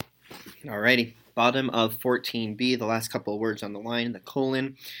Alrighty, bottom of 14b, the last couple of words on the line, the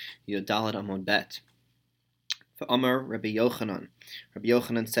colon, Yodalat Amon Bet. Amar Rabbi Yochanan. Rabbi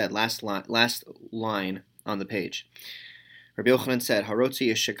Yochanan said, last line on the page. Rabbi Yochanan said, Harotzi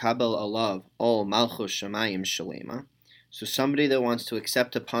yeshekabel alav ol malchus shamayim shalema. So somebody that wants to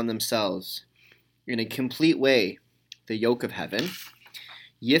accept upon themselves in a complete way the yoke of heaven,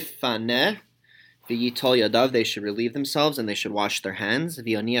 Yifaneh v'yitol yadav, they should relieve themselves and they should wash their hands.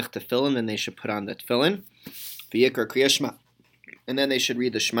 V'yoniach tefillin, then they should put on the tefillin. V'yikra kriya shema, and then they should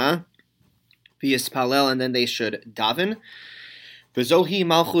read the Shema. V'yispalel, and then they should daven. V'zohi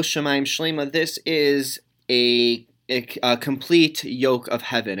malchus shamayim shlema, this is a complete yoke of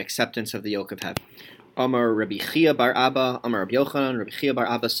heaven, acceptance of the yoke of heaven. Amar Rabbi Chia bar Abba, Amar Rabbi Yochanan. Rabbi Chia bar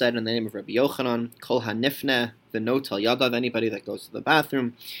Abba said in the name of Rabbi Yochanan, Kol hanifne v'notel yadav, anybody that goes to the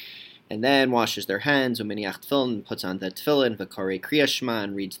bathroom and then washes their hands, umeniach tefillin, puts on the tefillin, v'korei kriya shema,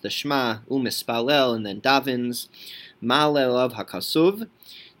 and reads the Shema, umispalel, and then davens, ma'alelav hakasuv.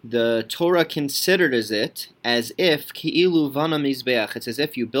 The Torah considers it as if ki'ilu vana mizbeach. It's as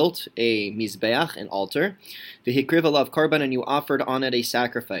if you built a mizbeach, an altar, v'hikriv alav karban, and you offered on it a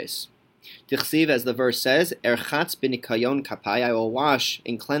sacrifice. Tichsiv, as the verse says, erchatz b'nikayon kapai, I will wash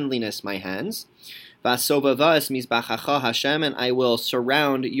in cleanliness my hands. V'asovava es mizbachacha Hashem, and I will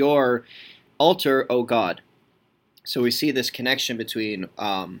surround your altar, O God. So we see this connection between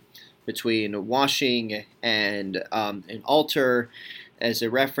washing and an altar, as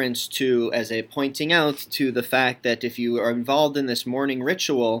a reference to, as a pointing out to the fact that if you are involved in this morning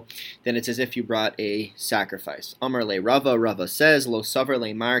ritual, then it's as if you brought a sacrifice. Amar le Rava, Rava says, Lo savar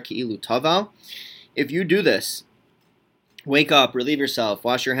le mar ki'ilu taval. If you do this, wake up, relieve yourself,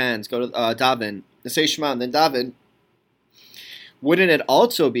 wash your hands, go to daven, say Shema, and then daven, wouldn't it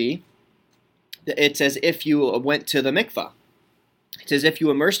also be, it's as if you went to the mikvah. It's as if you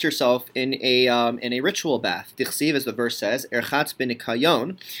immersed yourself in a ritual bath. Tichsiv, as the verse says, erchatz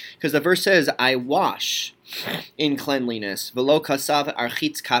b'nikayon, because the verse says, I wash in cleanliness. V'lo kasav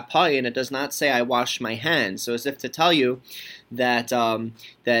architz kapai, and it does not say I wash my hands. So as if to tell you that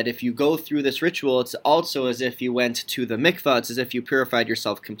that if you go through this ritual, it's also as if you went to the mikvah. It's as if you purified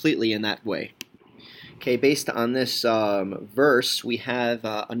yourself completely in that way. Okay, based on this verse, we have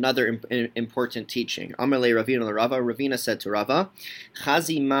another important teaching. Amar le Ravina le Rava. Ravina said to Rava,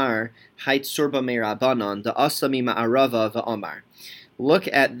 Chazi mar hait surba me Rabbanon da asami ma'arava va'amar. Look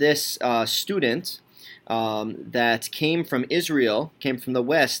at this student that came from Israel, came from the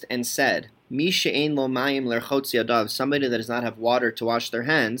west, and said, Mi she'ein lo mayim lerchotzi yadav, somebody that does not have water to wash their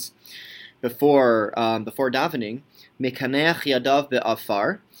hands before davening, mekaneach yadav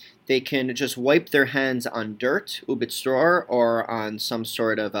be'afar, they can just wipe their hands on dirt, ubitzror, or on some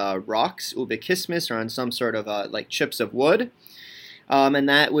sort of rocks, ubikismis, or on some sort of like chips of wood, and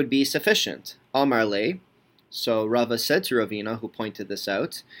that would be sufficient. Amar le. So Rava said to Ravina, who pointed this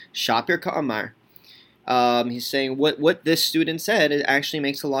out, Shapir ka'amar. He's saying what this student said, it actually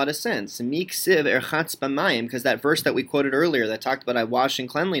makes a lot of sense. Miksiv erchatz b'mayim, because that verse that we quoted earlier that talked about I wash in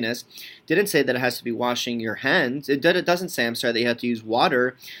cleanliness didn't say that it has to be washing your hands. It doesn't say, that you have to use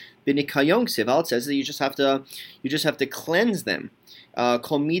water. B'nikayon ksiv, it says that you just have to cleanse them.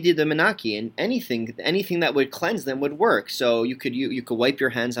 Kol midi de menaki, and anything that would cleanse them would work. So you could wipe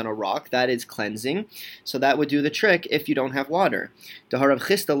your hands on a rock, that is cleansing. So that would do the trick if you don't have water. Because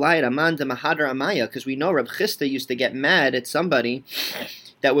we know Rab Chista used to get mad at somebody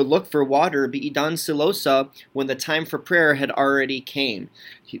that would look for water, bi'idan silosa, when the time for prayer had already came.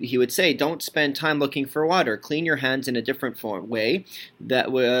 He would say, don't spend time looking for water. Clean your hands in a different way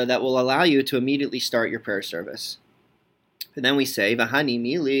that will allow you to immediately start your prayer service. And then we say, Vahani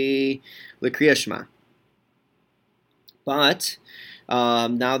mili l'kriya shema. But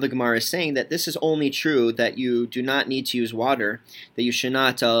now the Gemara is saying that this is only true that you do not need to use water, that you should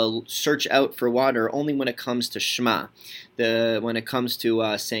not search out for water only when it comes to Shema, when it comes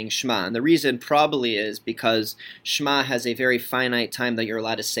to saying Shema. And the reason probably is because Shema has a very finite time that you're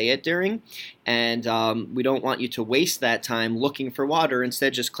allowed to say it during, and we don't want you to waste that time looking for water.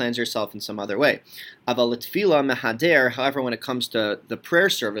 Instead, just cleanse yourself in some other way. Aval tefillah mehader, however, when it comes to the prayer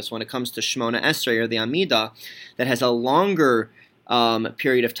service, when it comes to Shmona Esrei or the Amidah, that has a longer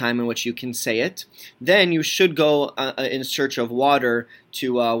period of time in which you can say it, then you should go in search of water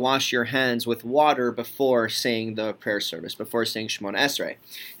to wash your hands with water before saying the prayer service, before saying Shemona Esrei.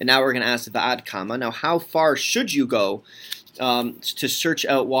 And now we're going to ask Va'ad Kama. Now, how far should you go to search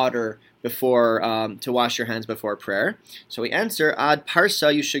out water before to wash your hands before prayer? So we answer Ad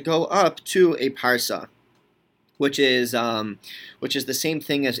Parsa. You should go up to a Parsa. which is the same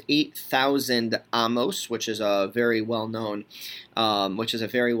thing as 8,000 amos, which is a very well known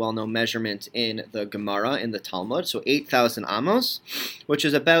measurement in the Gemara in the Talmud. So 8,000 amos, which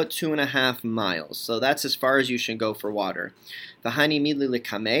is about 2.5 miles. So that's as far as you should go for water. V'hani midli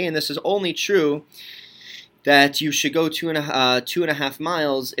likame, and this is only true that you should go 2.5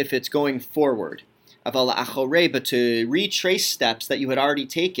 miles if it's going forward. But to retrace steps that you had already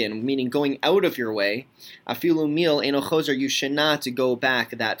taken, meaning going out of your way, afilu mil eno chozer, you should not go back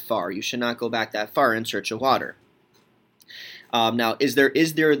that far. You should not go back that far in search of water. Now, is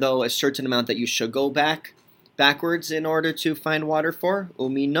there though a certain amount that you should go backwards in order to find water for?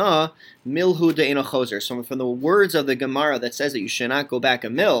 Umina milhu de eno chozer. So from the words of the Gemara that says that you should not go back a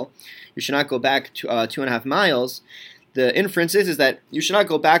mil, you should not go back to 2.5 miles. The inference is that you should not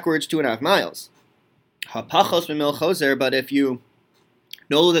go backwards 2.5 miles. But if you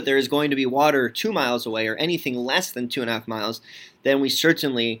know that there is going to be water 2 miles away or anything less than 2.5 miles, then we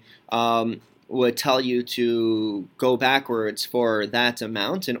certainly would tell you to go backwards for that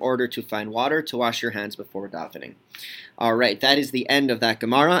amount in order to find water to wash your hands before davening. All right, that is the end of that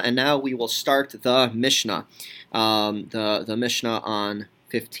Gemara, and now we will start the Mishnah, the Mishnah on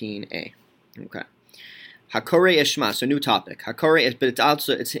 15a. Okay. Hakore Ishma, so new topic. Hakore, but it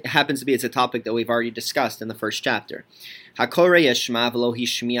happens to be it's a topic that we've already discussed in the first chapter. Hakore Ishma v'lo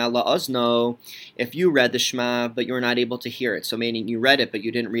hishmiya la'ozno. If you read the Shema but you were not able to hear it, so meaning you read it but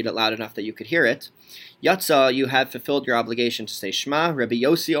you didn't read it loud enough that you could hear it, Yatza, you have fulfilled your obligation to say Shema. Rabbi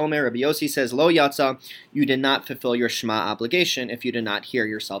Yossi Omer, Rabbi Yossi says Lo Yatza, you did not fulfill your Shema obligation if you did not hear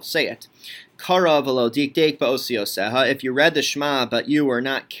yourself say it. Kara v'lo dikdek ba'osioseha. If you read the Shema but you were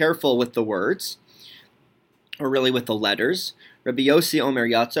not careful with the words, or really with the letters. Rabbi Yossi Omer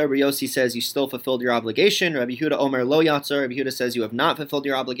Yatza. Rabbi Yossi says you still fulfilled your obligation. Rabbi Yehuda Omer Lo Yatza. Rabbi Yehuda says you have not fulfilled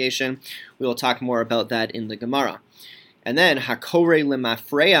your obligation. We will talk more about that in the Gemara. And then Hakore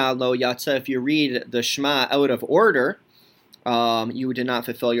Lemafreya Lo Yatza. If you read the Shema out of order, you did not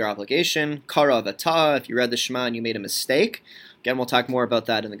fulfill your obligation. Kara Vata. If you read the Shema and you made a mistake. Again, we'll talk more about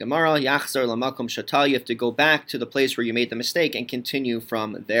that in the Gemara. Yachzar Lamakom Shata. You have to go back to the place where you made the mistake and continue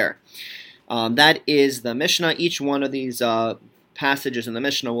from there. That is the Mishnah. Each one of these passages in the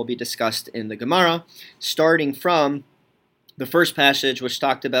Mishnah will be discussed in the Gemara, starting from the first passage, which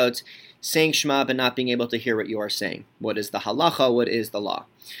talked about saying Shema but not being able to hear what you are saying. What is the halacha? What is the law?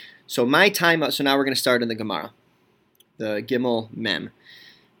 So now we're going to start in the Gemara, the Gimel Mem.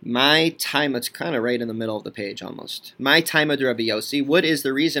 It's kind of right in the middle of the page almost. My time of Rabbi Yossi. What is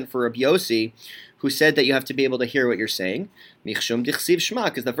the reason for Rabbi Yossi, who said that you have to be able to hear what you're saying? Michshum dichsiv shma,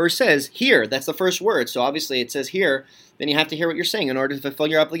 because the verse says hear. That's the first word. So obviously it says hear. Then you have to hear what you're saying in order to fulfill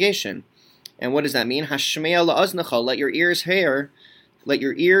your obligation. And what does that mean? Hashmea la'oznacha. Let your ears hear. Let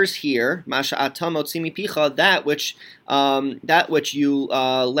your ears hear. Masha atam otzimi picha. That which you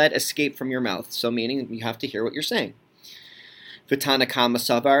let escape from your mouth. So meaning you have to hear what you're saying. Tanakama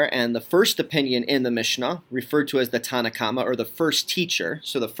Savar, and the first opinion in the Mishnah, referred to as the Tanakama, or the first teacher,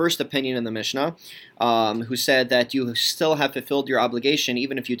 so the first opinion in the Mishnah, who said that you still have fulfilled your obligation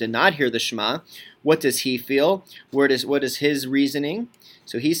even if you did not hear the Shema. What does he feel? What is his reasoning?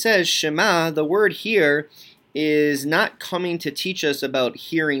 So he says, Shema, the word here, is not coming to teach us about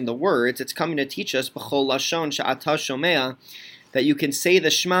hearing the words, it's coming to teach us, B'chol lashon she'ata shomea, that you can say the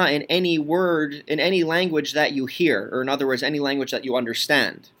Shema in any word, in any language that you hear, or in other words, any language that you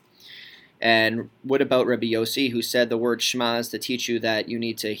understand. And what about Rabbi Yossi, who said the word Shema is to teach you that you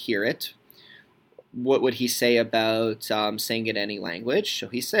need to hear it? What would he say about saying it in any language? So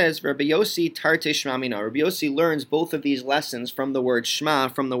he says, Rabbi Yossi tarte Shema mina. Rabbi Yossi learns both of these lessons from the word Shema,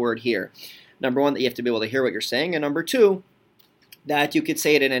 from the word hear. Number one, that you have to be able to hear what you're saying, and number two, that you could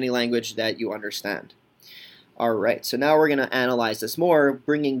say it in any language that you understand. All right, so now we're going to analyze this more,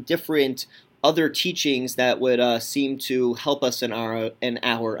 bringing different other teachings that would seem to help us in our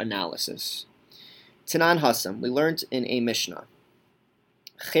analysis. Tanan Hassam, we learned in a Mishnah.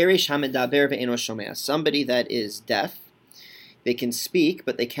 Cheresh hamedaber ve'eno shomea, somebody that is deaf, they can speak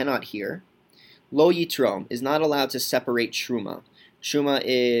but they cannot hear. Lo yitrom, is not allowed to separate truma. Truma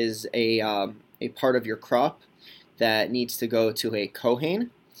is a part of your crop that needs to go to a kohen.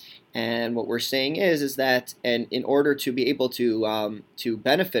 And what we're saying is that, and in order to be able to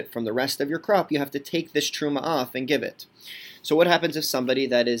benefit from the rest of your crop, you have to take this truma off and give it. So what happens if somebody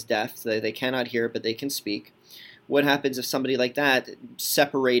that is deaf, they cannot hear but they can speak? What happens if somebody like that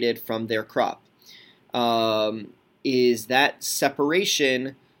separated from their crop? Is that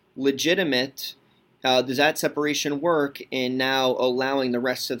separation legitimate? Does that separation work in now allowing the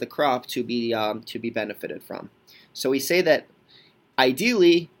rest of the crop to be benefited from? So we say that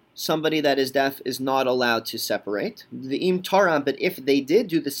ideally, somebody that is deaf is not allowed to separate. The im taram, but if they did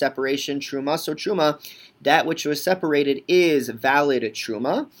do the separation, truma, so truma, that which was separated is valid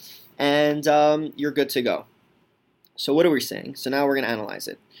truma, and you're good to go. So what are we saying? So now we're going to analyze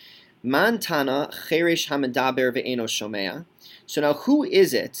it. Man tana cheresh hamadaber ve'eno shomea. So now who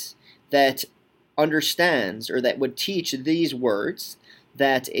is it that understands or that would teach these words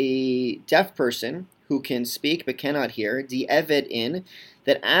that a deaf person who can speak but cannot hear, di'eved in,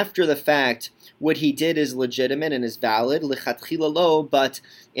 that after the fact what he did is legitimate and is valid, lichatchila lo, but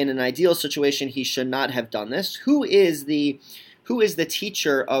in an ideal situation he should not have done this. Who is the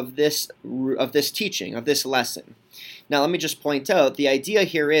teacher of this teaching, of this lesson? Now let me just point out, the idea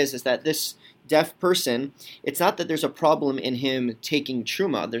here is that this deaf person, it's not that there's a problem in him taking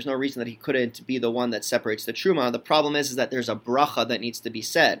truma. There's no reason that he couldn't be the one that separates the truma. The problem is that there's a bracha that needs to be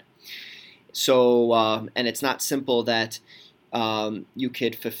said. So, and it's not simple that you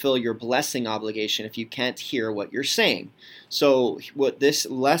could fulfill your blessing obligation if you can't hear what you're saying. So what this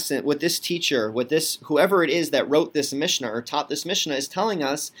teacher, whoever it is that wrote this Mishnah or taught this Mishnah is telling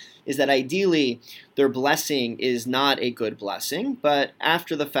us is that ideally their blessing is not a good blessing, but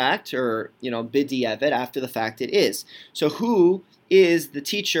after the fact, or b'di'evet, after the fact it is. So who is the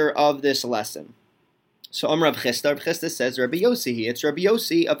teacher of this lesson? So Rav Chisda says Rabbi Yossi. It's Rabbi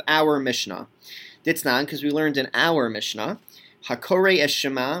Yossi of our Mishnah. Ditznan, because we learned in our Mishnah, Hakore es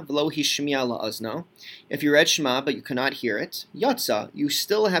Shema v'lo hishmiya la'azno. If you read Shema but you cannot hear it, Yatsa, you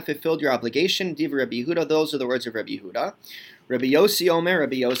still have fulfilled your obligation. Div Rabbi Yehuda, those are the words of Rabbi Yehuda. Rabbi Yossi Omer,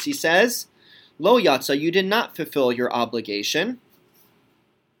 Rabbi Yossi says, Lo Yatsa, you did not fulfill your obligation.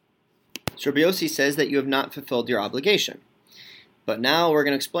 So Rabbi Yossi says that you have not fulfilled your obligation. But now we're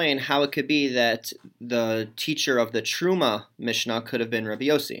going to explain how it could be that the teacher of the Truma Mishnah could have been Rabbi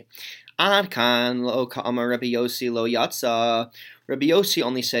Yossi. Ad kan lo ka'amar Rabbi Yossi lo yatsa. Rabbi Yossi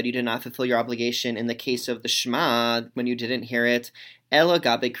only said you did not fulfill your obligation in the case of the Shema when you didn't hear it. Ela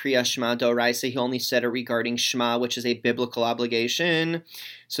gabe kriya Shema doraisa. He only said it regarding Shema, which is a biblical obligation.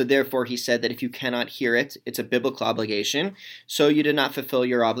 So therefore he said that if you cannot hear it, it's a biblical obligation. So you did not fulfill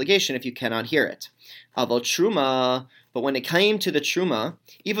your obligation if you cannot hear it. Aval Truma. But when it came to the Truma,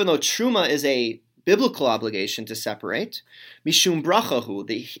 even though Truma is a biblical obligation to separate, Mishum Brachahu,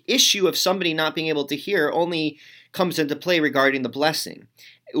 the issue of somebody not being able to hear only comes into play regarding the blessing.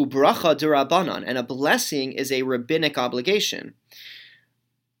 Ubracha derabanan, and a blessing is a rabbinic obligation.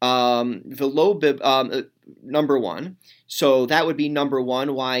 Number one. So that would be number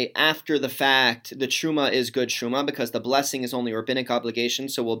one, why after the fact the truma is good truma, because the blessing is only a rabbinic obligation,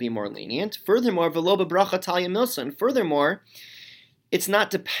 so we'll be more lenient. Furthermore, v'lo bebracha talya milson. Furthermore, it's not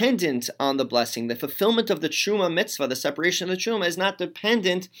dependent on the blessing. The fulfillment of the truma mitzvah, the separation of the truma, is not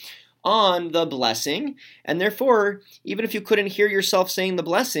dependent on the blessing, and therefore, even if you couldn't hear yourself saying the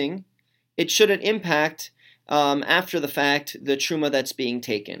blessing, it shouldn't impact after the fact the truma that's being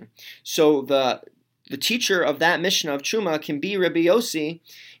taken. So the teacher of that Mishnah of Truma can be Rabbi Yossi,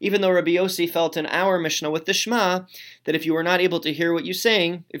 even though Rabbi Yossi felt in our Mishnah with the Shema that if you were not able to hear what you're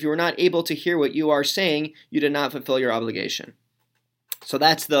saying, if you were not able to hear what you are saying, you did not fulfill your obligation. So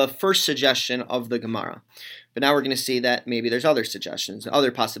that's the first suggestion of the Gemara. But now we're going to see that maybe there's other suggestions,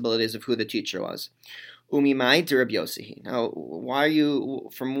 other possibilities of who the teacher was. Umimai de Rabbi Yossi. Now, why are you,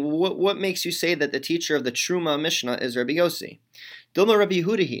 from what makes you say that the teacher of the Truma Mishnah is Rabbi Yossi? Dilma Rabbi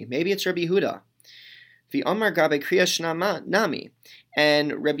Yehudahi. Maybe it's Rabbi Yehuda. The Amar Gabe Kriya Shema Nami.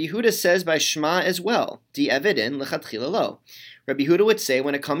 And Rabbi Yehuda says by Shema as well. Di Evidin Lechatchila Lo. Rabbi Yehuda would say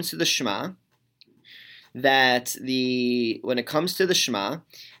when it comes to the Shema, that when it comes to the Shema,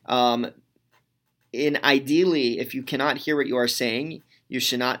 ideally, if you cannot hear what you are saying, you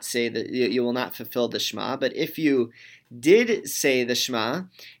should not say that you will not fulfill the Shema. But if you did say the Shema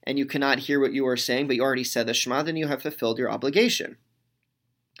and you cannot hear what you are saying, but you already said the Shema, then you have fulfilled your obligation.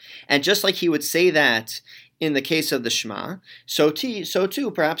 And just like he would say that in the case of the Shema, so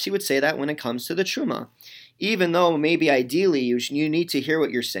too, perhaps he would say that when it comes to the Truma. Even though maybe ideally you need to hear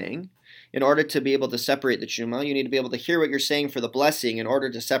what you're saying in order to be able to separate the Truma, you need to be able to hear what you're saying for the blessing in order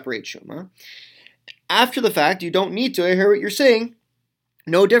to separate Truma. After the fact, you don't need to hear what you're saying.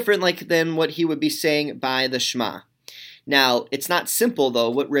 No different than what he would be saying by the Shema. Now, it's not simple,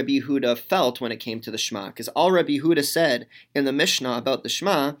 though, what Rabbi Yehuda felt when it came to the Shema, because all Rabbi Yehuda said in the Mishnah about the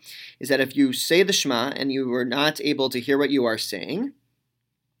Shema is that if you say the Shema and you were not able to hear what you are saying,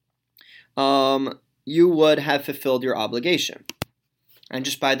 you would have fulfilled your obligation. And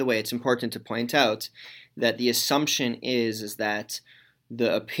just by the way, it's important to point out that the assumption is that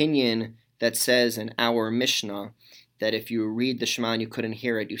the opinion that says in our Mishnah that if you read the Shema and you couldn't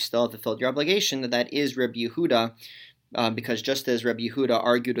hear it, you still have fulfilled your obligation, that is Rabbi Yehuda. because just as Rabbi Yehuda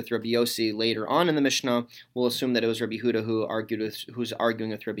argued with Rabbi Yossi later on in the Mishnah, we'll assume that it was Rabbi Yehuda who's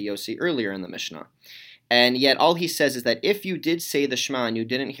arguing with Rabbi Yossi earlier in the Mishnah. And yet all he says is that if you did say the Shema and you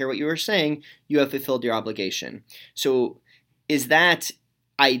didn't hear what you were saying, you have fulfilled your obligation. So is that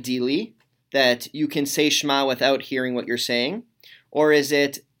ideally that you can say Shema without hearing what you're saying? Or is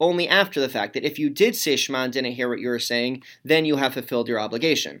it only after the fact that if you did say Shema and didn't hear what you were saying, then you have fulfilled your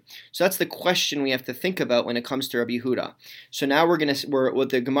obligation? So that's the question we have to think about when it comes to Rabbi Yehuda. So now what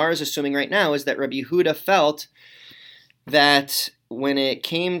the Gemara is assuming right now is that Rabbi Yehuda felt that when it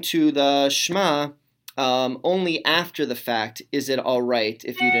came to the Shema, only after the fact is it all right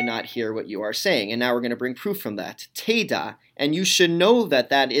if you did not hear what you are saying. And now we're going to bring proof from that. Teda, and you should know that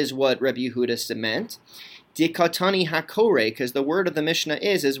that is what Rabbi Yehuda meant. Dikatani hakore, because the word of the Mishnah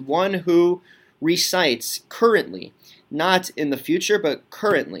is one who recites currently, not in the future, but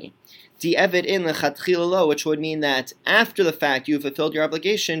currently. Di'evid in lechatchila, which would mean that after the fact you have fulfilled your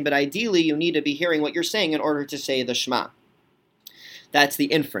obligation, but ideally you need to be hearing what you're saying in order to say the Shema. That's the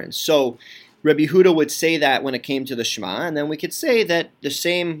inference. So Rabbi Yehuda would say that when it came to the Shema, and then we could say that the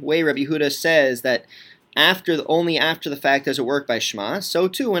same way Rabbi Yehuda says that only after the fact does it work by Shema, so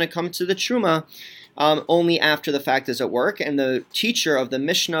too when it comes to the Truma, only after the fact does it work, and the teacher of the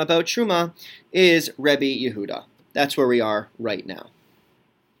Mishnah about Truma is Rabbi Yehuda. That's where we are right now.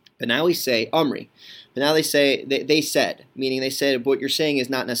 But now we say Omri. But now they said, meaning they said what you're saying is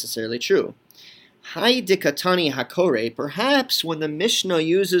not necessarily true. Hai dikatani hakore, perhaps when the Mishnah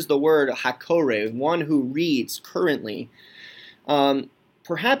uses the word hakore, one who reads currently,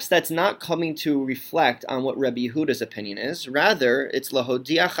 perhaps that's not coming to reflect on what Rabbi Yehuda's opinion is. Rather, it's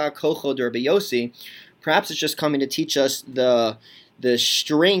lahodiacha kocho de Rabbi Yossi. Perhaps it's just coming to teach us the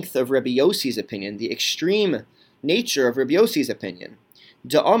strength of Rabbi Yossi's opinion, the extreme nature of Rabbi Yossi's opinion.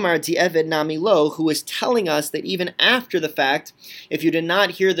 Da'omar di'eved nami lo, who is telling us that even after the fact, if you did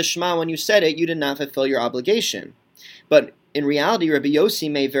not hear the Shema when you said it, you did not fulfill your obligation. But in reality, Rabbi Yossi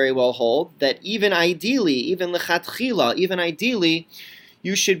may very well hold that even ideally, even lechatchila,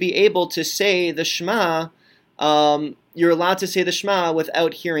 you should be able to say the Shema, you're allowed to say the Shema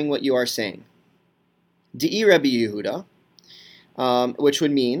without hearing what you are saying. Di'i Rabbi Yehuda, which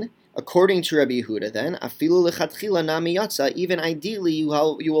would mean, according to Rabbi Yehuda then, afilu lechatchila nami yatsa, even ideally you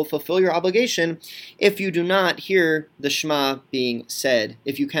will fulfill your obligation if you do not hear the Shema being said.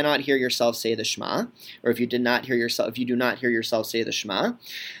 If you cannot hear yourself say the Shema, or if you do not hear yourself say the Shema.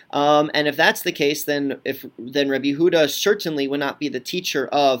 And if that's the case, then Rabbi Yehuda certainly would not be the teacher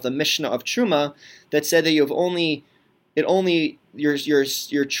of the Mishnah of Truma that said that your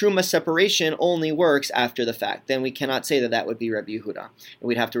Truma separation only works after the fact. Then we cannot say that would be Rabbi Yehuda. And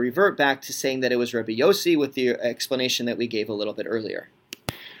we'd have to revert back to saying that it was Rabbi Yossi with the explanation that we gave a little bit earlier.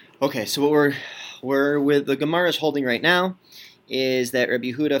 Okay, so what we're with the Gemara is holding right now is that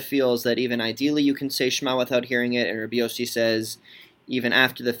Rabbi Yehuda feels that even ideally you can say Shema without hearing it, and Rabbi Yossi says even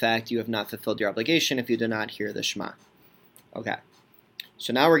after the fact you have not fulfilled your obligation if you do not hear the Shema. Okay,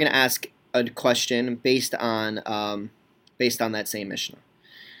 so now we're going to ask a question based on that same Mishnah.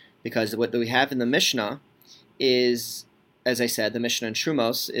 Because what we have in the Mishnah is, as I said, the Mishnah in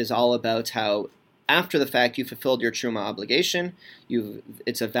Trumos is all about how after the fact you fulfilled your Truma obligation,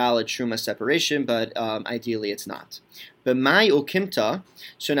 it's a valid Truma separation, but ideally it's not. But Mai Ukimta,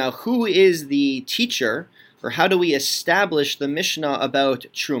 so now who is the teacher, or how do we establish the Mishnah about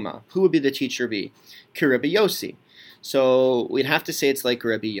Truma? Who would be the teacher be? Rabbi Yossi. So we'd have to say it's like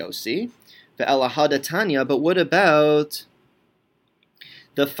Rabbi Yossi. Ve'elahada Tanya, but what about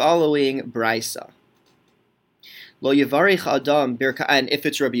the following brisa? Lo yivarich adam birka, and if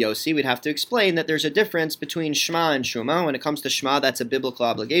it's Rabbi Yossi, we'd have to explain that there's a difference between Shema and Truma. When it comes to Shema, that's a biblical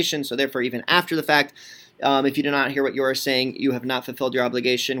obligation, so therefore even after the fact, if you do not hear what you are saying, you have not fulfilled your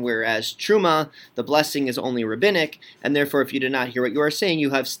obligation, whereas Truma, the blessing is only rabbinic, and therefore if you did not hear what you are saying, you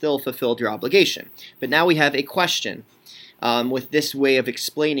have still fulfilled your obligation. But now we have a question with this way of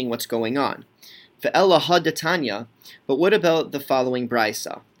explaining what's going on. Ve'ela hadatanya, but what about the following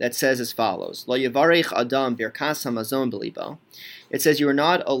brisa that says as follows: Lo yivarech adam birkas hamazon b'libo. It says you are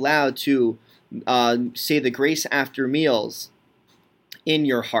not allowed to say the grace after meals in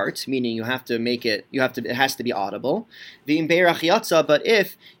your heart, meaning it has to be audible. V'im beirach yatsa, but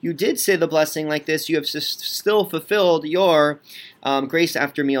if you did say the blessing like this, you have still fulfilled your grace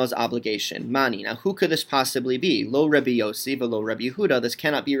after meals obligation. Mani. Now, who could this possibly be? Lo Rabbi Yossi, v'lo Rabbi Yehuda. This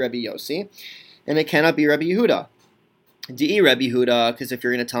cannot be Rabbi Yossi, and it cannot be Rabbi Yehuda. Di'i Rabbi Yehuda, because if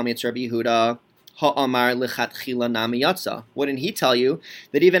you're going to tell me it's Rabbi Yehuda, ha'amar lichatchila nami yatsa. Wouldn't he tell you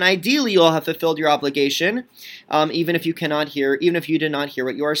that even ideally you'll have fulfilled your obligation, even if you did not hear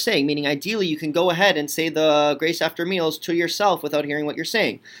what you are saying? Meaning, ideally, you can go ahead and say the grace after meals to yourself without hearing what you're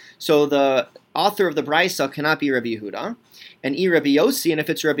saying. So the author of the Brisa cannot be Rabbi Yehuda, and Rabbi Yossi. And if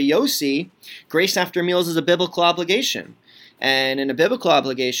it's Rabbi Yossi, grace after meals is a biblical obligation. And in a biblical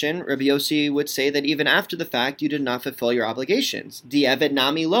obligation, Rabbi Yossi would say that even after the fact, you did not fulfill your obligations. Di'evet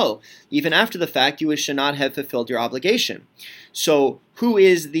nami lo. Even after the fact, you should not have fulfilled your obligation. So, who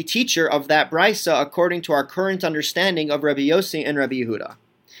is the teacher of that brisa according to our current understanding of Rabbi Yossi and Rabbi Yehuda?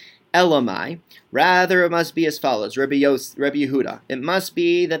 Elamai. Rather, it must be as follows: Rabbi Yehuda. It must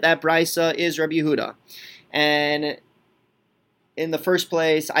be that brisa is Rabbi Yehuda. And in the first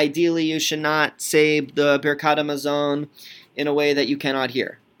place, ideally, you should not say the Birkat HaMazon in a way that you cannot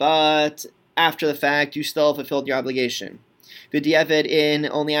hear. But after the fact, you still fulfilled your obligation. V'di'evet in,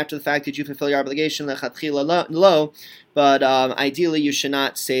 only after the fact did you fulfill your obligation, lechatchila lo, but ideally you should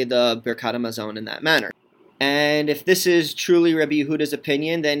not say the Birkat HaMazon in that manner. And if this is truly Rabbi Yehuda's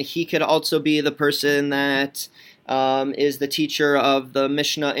opinion, then he could also be the person that is the teacher of the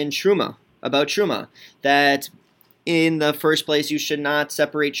Mishnah in Truma, about Truma, that in the first place, you should not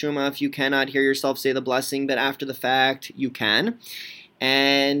separate Truma if you cannot hear yourself say the blessing, but after the fact, you can.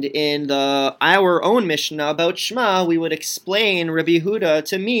 And in our own Mishnah about Shema, we would explain Rabbi Yehuda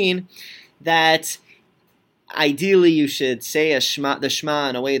to mean that ideally you should say the Shema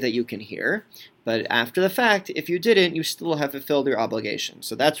in a way that you can hear, but after the fact, if you didn't, you still have fulfilled your obligation.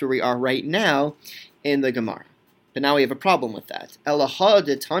 So that's where we are right now in the Gemara. But now we have a problem with that. Elaha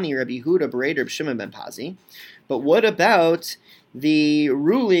detani Rabbi Yehuda b'reder b'Shimon ben Pazi. But what about the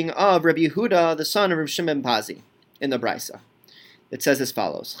ruling of Rabbi Yehuda, the son of Rabbi Shimon ben Pazi, in the Brisa? It says as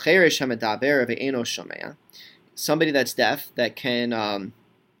follows: Cheresh hamedaber ve'eno shomea. Somebody that's deaf, that can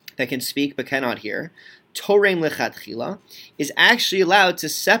speak but cannot hear, Torem lechatchila, is actually allowed to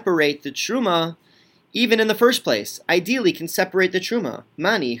separate the truma even in the first place. Ideally can separate the truma.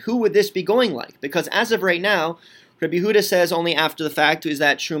 Mani, who would this be going like? Because as of right now, Rabbi Yehuda says only after the fact is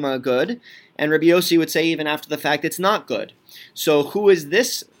that truma good, and Rabbi Yossi would say even after the fact it's not good. So who is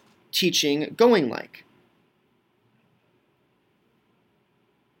this teaching going like?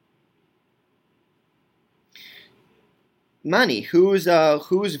 Mani, whose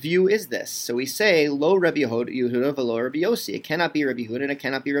view is this? So we say lo Rabbi Yehuda velo Rabbi Yossi. It cannot be Rabbi Yehuda and it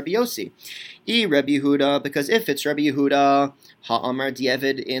cannot be Rabbi Yossi. Rabbi Yehuda, because if it's Rabbi Yehuda, ha'amar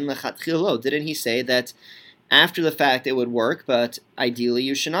di'evid in lechatchilo, didn't he say that after the fact it would work, but ideally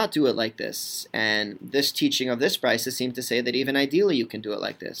you should not do it like this? And this teaching of this brisa seems to say that even ideally you can do it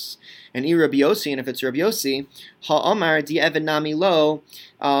like this. And Rabbi Yossi, and if it's Rabbi Yossi, ha'amar di'evid nami lo,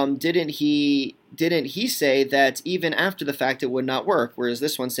 didn't he say that even after the fact it would not work, whereas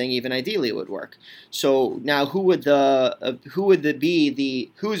this one's saying even ideally it would work? So now whose view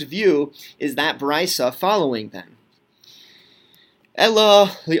is that brisa following then?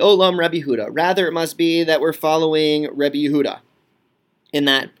 Ella li'olam Rabbi Yehuda. Rather, it must be that we're following Rabbi Yehuda in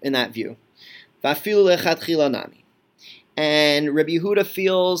that view. Vafilu lechatchila nami. And Rabbi Yehuda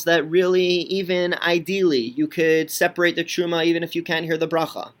feels that really, even ideally, you could separate the truma even if you can't hear the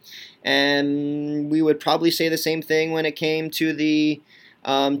bracha. And we would probably say the same thing when it came to the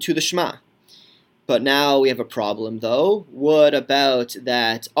Shema. But now we have a problem, though. What about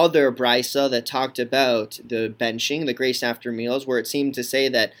that other brisa that talked about the benching, the grace after meals, where it seemed to say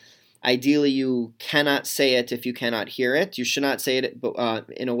that ideally you cannot say it if you cannot hear it. You should not say it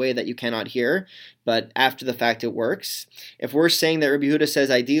in a way that you cannot hear, but after the fact it works. If we're saying that Rabbi Yehuda says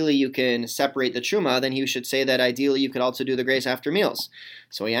ideally you can separate the truma, then he should say that ideally you could also do the grace after meals.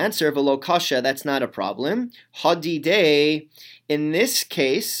 So we answer, velo kasha, that's not a problem. Hadidei, in this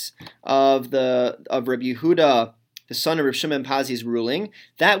case of Rabbi Yehuda, the son of Rabbi Shimon ben Pazi's ruling,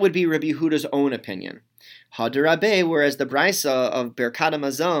 that would be Rabbi Yehuda's own opinion. Hadarabe, whereas the brisa of Birkat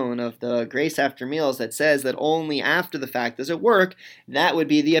HaMazon, of the grace after meals, that says that only after the fact does it work, that would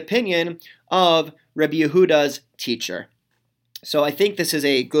be the opinion of Rabbi Yehuda's teacher. So I think this is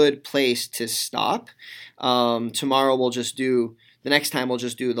a good place to stop. Tomorrow the next time we'll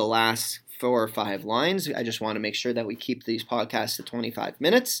just do the last 4 or 5 lines. I just want to make sure that we keep these podcasts to 25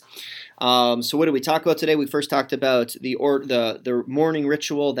 minutes. So what did we talk about today? We first talked about the morning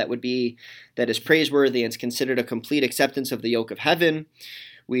ritual that is praiseworthy and is considered a complete acceptance of the yoke of heaven.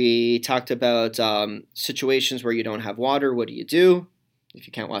 We talked about situations where you don't have water. What do you do if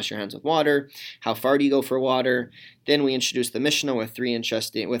you can't wash your hands with water? How far do you go for water? Then we introduced the Mishnah with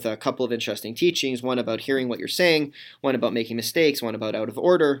a couple of interesting teachings. One about hearing what you're saying, one about making mistakes, one about out of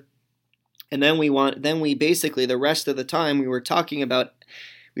order. And then we basically, the rest of the time we were talking about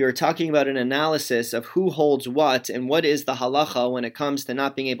we were talking about an analysis of who holds what and what is the halacha when it comes to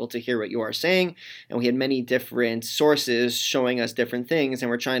not being able to hear what you are saying. And we had many different sources showing us different things, and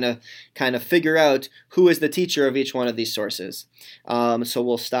we're trying to kind of figure out who is the teacher of each one of these sources. So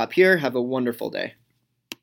we'll stop here. Have a wonderful day.